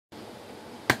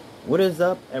What is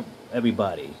up,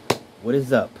 everybody? What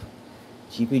is up?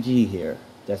 GPG here.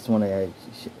 Just want to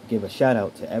give a shout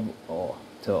out to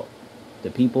to the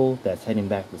people that's heading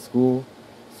back to school.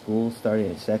 School starting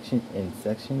in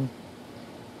section.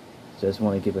 Just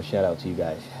want to give a shout out to you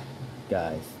guys.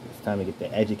 Guys, it's time to get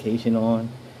the education on.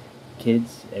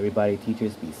 Kids, everybody,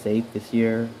 teachers, be safe this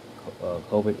year.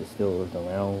 COVID is still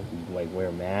around. We like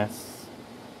wear masks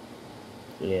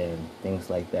and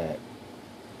things like that.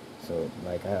 So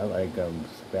like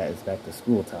it's back to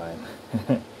school time.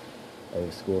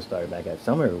 Like school started back at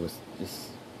summer. It was just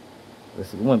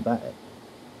it went by.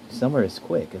 Summer is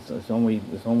quick. It's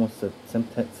almost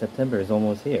September is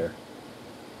almost here.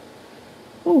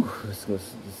 Whew, this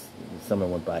summer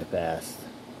went by fast.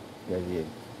 It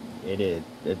did.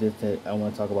 I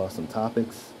want to talk about some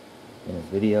topics in this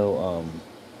video.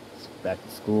 Back to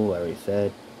school. I already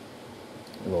said.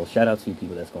 Well, shout out to you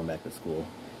people that's going back to school.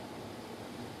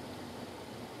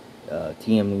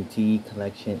 TMNT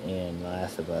Collection and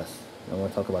Last of Us. I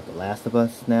want to talk about The Last of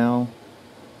Us now.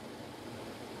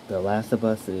 The Last of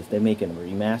Us they're making a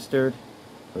remastered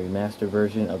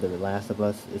version of The Last of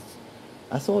Us.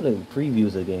 I saw the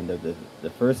previews of the game. The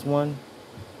first one,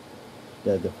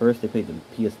 the first they played the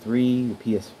PS3,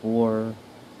 the PS4,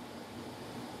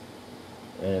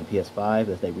 and the PS5.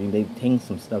 As they changed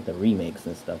some stuff, the remakes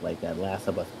and stuff like that. Last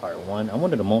of Us Part 1. I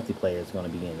wonder the multiplayer is going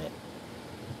to be in it.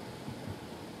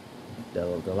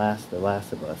 The Last of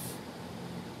Us,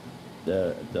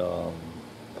 the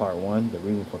Part 1, the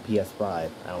remake for PS5.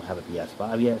 I don't have a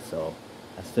PS5 yet, so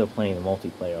I'm still playing the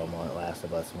multiplayer on The Last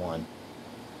of Us 1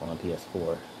 on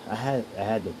PS4. I had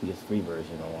the PS3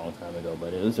 version a long time ago,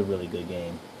 but it was a really good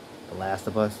game. The Last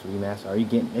of Us remaster. Are you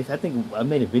getting? I think I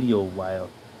made a video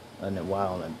in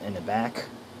the back,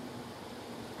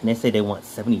 and they say they want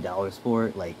 $70 for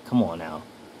it. Like, come on now.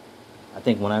 I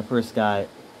think when I first got.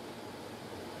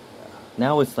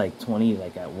 Now it's like 20,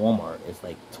 like at Walmart, it's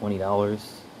like $20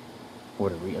 for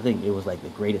I think it was like the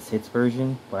greatest hits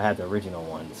version, but I had the original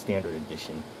one, the standard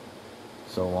edition.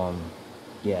 So,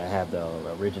 yeah, I have the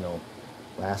original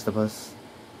Last of Us,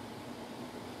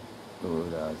 or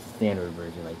the standard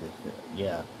version, like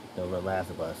the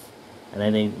Last of Us. And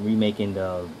then they remaking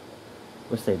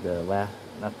what's in the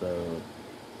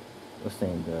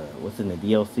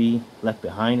DLC, Left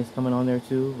Behind is coming on there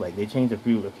too. Like they changed a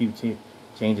few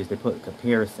changes. They put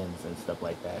comparisons and stuff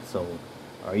like that. So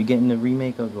are you getting the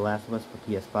remake of The Last of Us for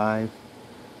PS5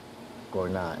 or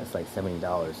not? It's like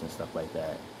 $70 and stuff like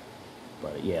that.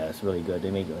 But yeah, it's really good. They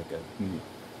make like a few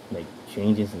like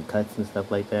changes and cuts and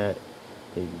stuff like that.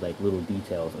 They like little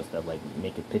details and stuff, like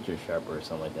make a picture sharper or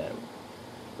something like that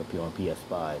if you're on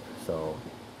PS5. So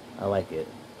I like it.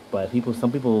 But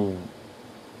some people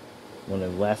when The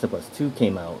Last of Us 2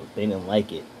 came out, they didn't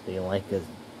like it. They didn't like it.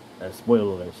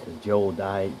 Spoiler alert, because Joel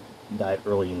died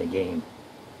early in the game.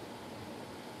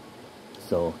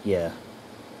 So yeah,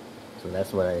 so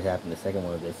that's what happened. The second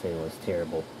one they say was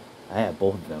terrible. I had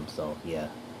both of them, so yeah,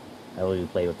 I really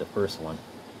played with the first one.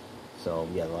 So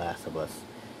yeah, The Last of Us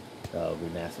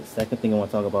remastered. Second thing I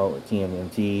want to talk about with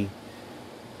TMNT,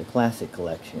 the classic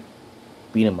collection,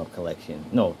 beat 'em up collection.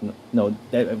 No.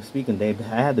 I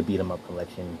had the beat 'em up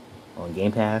collection on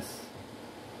Game Pass.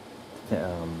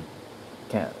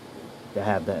 To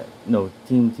have that. No,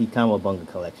 TMNT COWABUNGA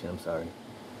collection. I'm sorry.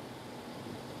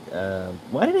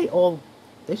 Why do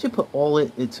they should put all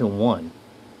it into one.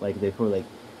 Like they put like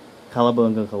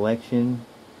COWABUNGA collection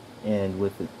and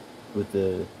with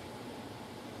the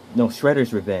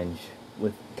Shredder's Revenge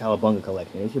with COWABUNGA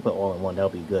collection. They should put all in one.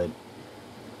 That'll be good.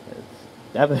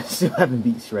 I still haven't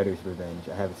beat Shredder's Revenge.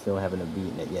 Still haven't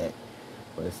beaten it yet.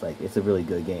 But it's a really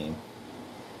good game.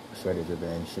 Shredder's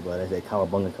Revenge. But as a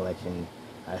COWABUNGA collection,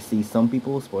 I see some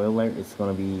people, spoiler alert, it's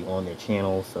going to be on their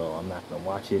channel, so I'm not going to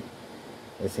watch it.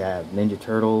 Let's have Ninja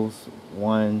Turtles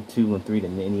 1, 2, and 3, the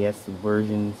NES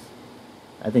versions.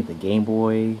 I think the Game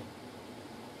Boy.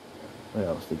 What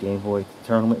else? The Game Boy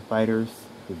Tournament Fighters,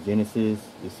 the Genesis,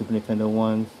 the Super Nintendo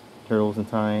ones, Turtles in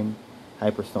Time,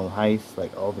 Hyperstone Heist,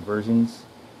 like all the versions,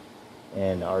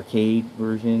 and the arcade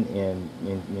version, and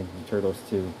Ninja Turtles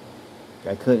 2.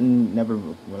 I could never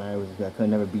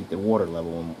beat the water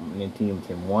level in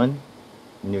TMNT 1,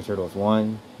 Ninja Turtles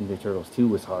 1, Ninja Turtles 2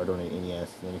 was hard on the NES,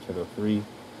 Ninja Turtles 3.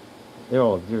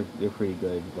 They're pretty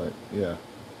good, but yeah.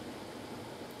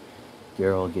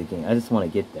 They're all good games. I just want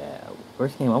to get that.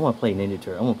 First game, I want to play Ninja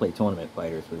Turtles. I want to play Tournament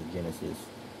Fighters for the Genesis.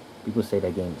 People say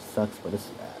that game sucks, but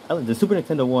the Super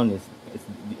Nintendo one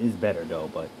is better though,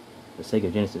 but the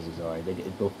Sega Genesis is alright.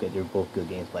 They're both good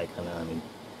games by Konami.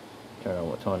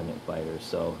 Tournament Fighters.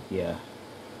 So yeah.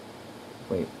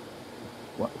 Wait.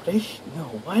 What?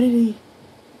 Why did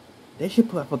They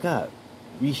should put, I forgot,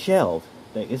 reshelled.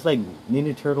 Like, it's like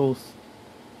Ninja Turtles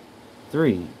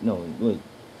 3. No, wait.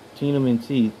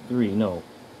 TMNT 3. No.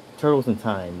 Turtles in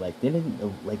Time. Like,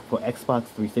 didn't, like, for Xbox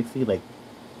 360, like,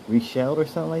 reshelled or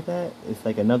something like that? It's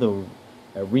like another,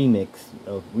 a remake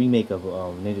of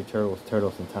Ninja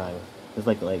Turtles in Time. It's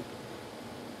like,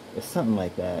 it's something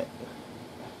like that.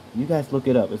 You guys look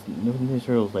it up. It's Ninja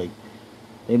Turtles, like,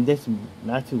 they this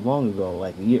not too long ago,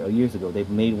 like years ago, they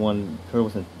made one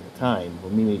Turtles in Time, a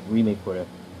remake for the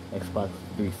Xbox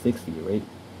 360, right?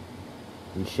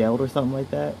 Reshelled or something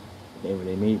like that. They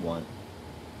made one,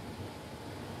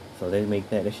 so they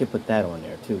make that. They should put that on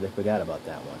there too. They forgot about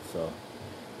that one. So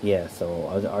yeah. So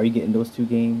are you getting those two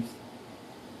games?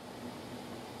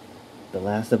 The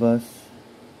Last of Us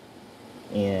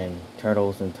and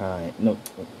Turtles in Time. No,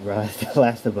 The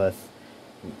Last of Us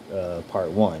Part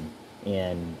 1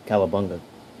 and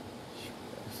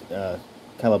uh,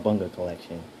 Cowabunga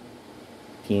Collection.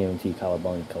 TMNT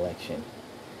Cowabunga Collection.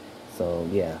 So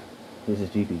yeah, this is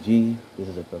GPG. This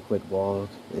is a quick vlog.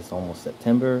 It's almost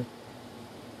September.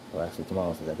 Well, actually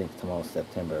I think tomorrow's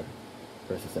September.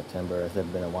 1st of September. It's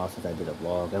been a while since I did a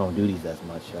vlog. I don't do these as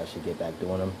much. I should get back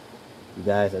doing them. You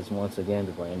guys, as once again,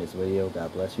 before I end this video,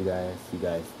 God bless you guys. You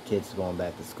guys, kids going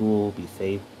back to school, be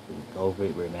safe.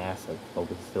 COVID, wear masks. I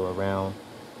hope it's still around.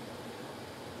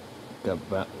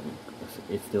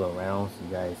 It's still around. So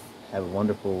you guys have a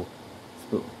wonderful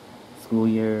school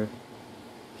year.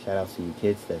 Shout out to you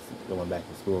kids that's going back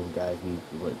to school. Guys, be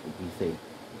safe.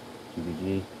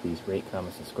 GBG, please rate,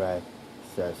 comment, subscribe.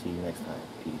 See you next time.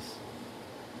 Peace.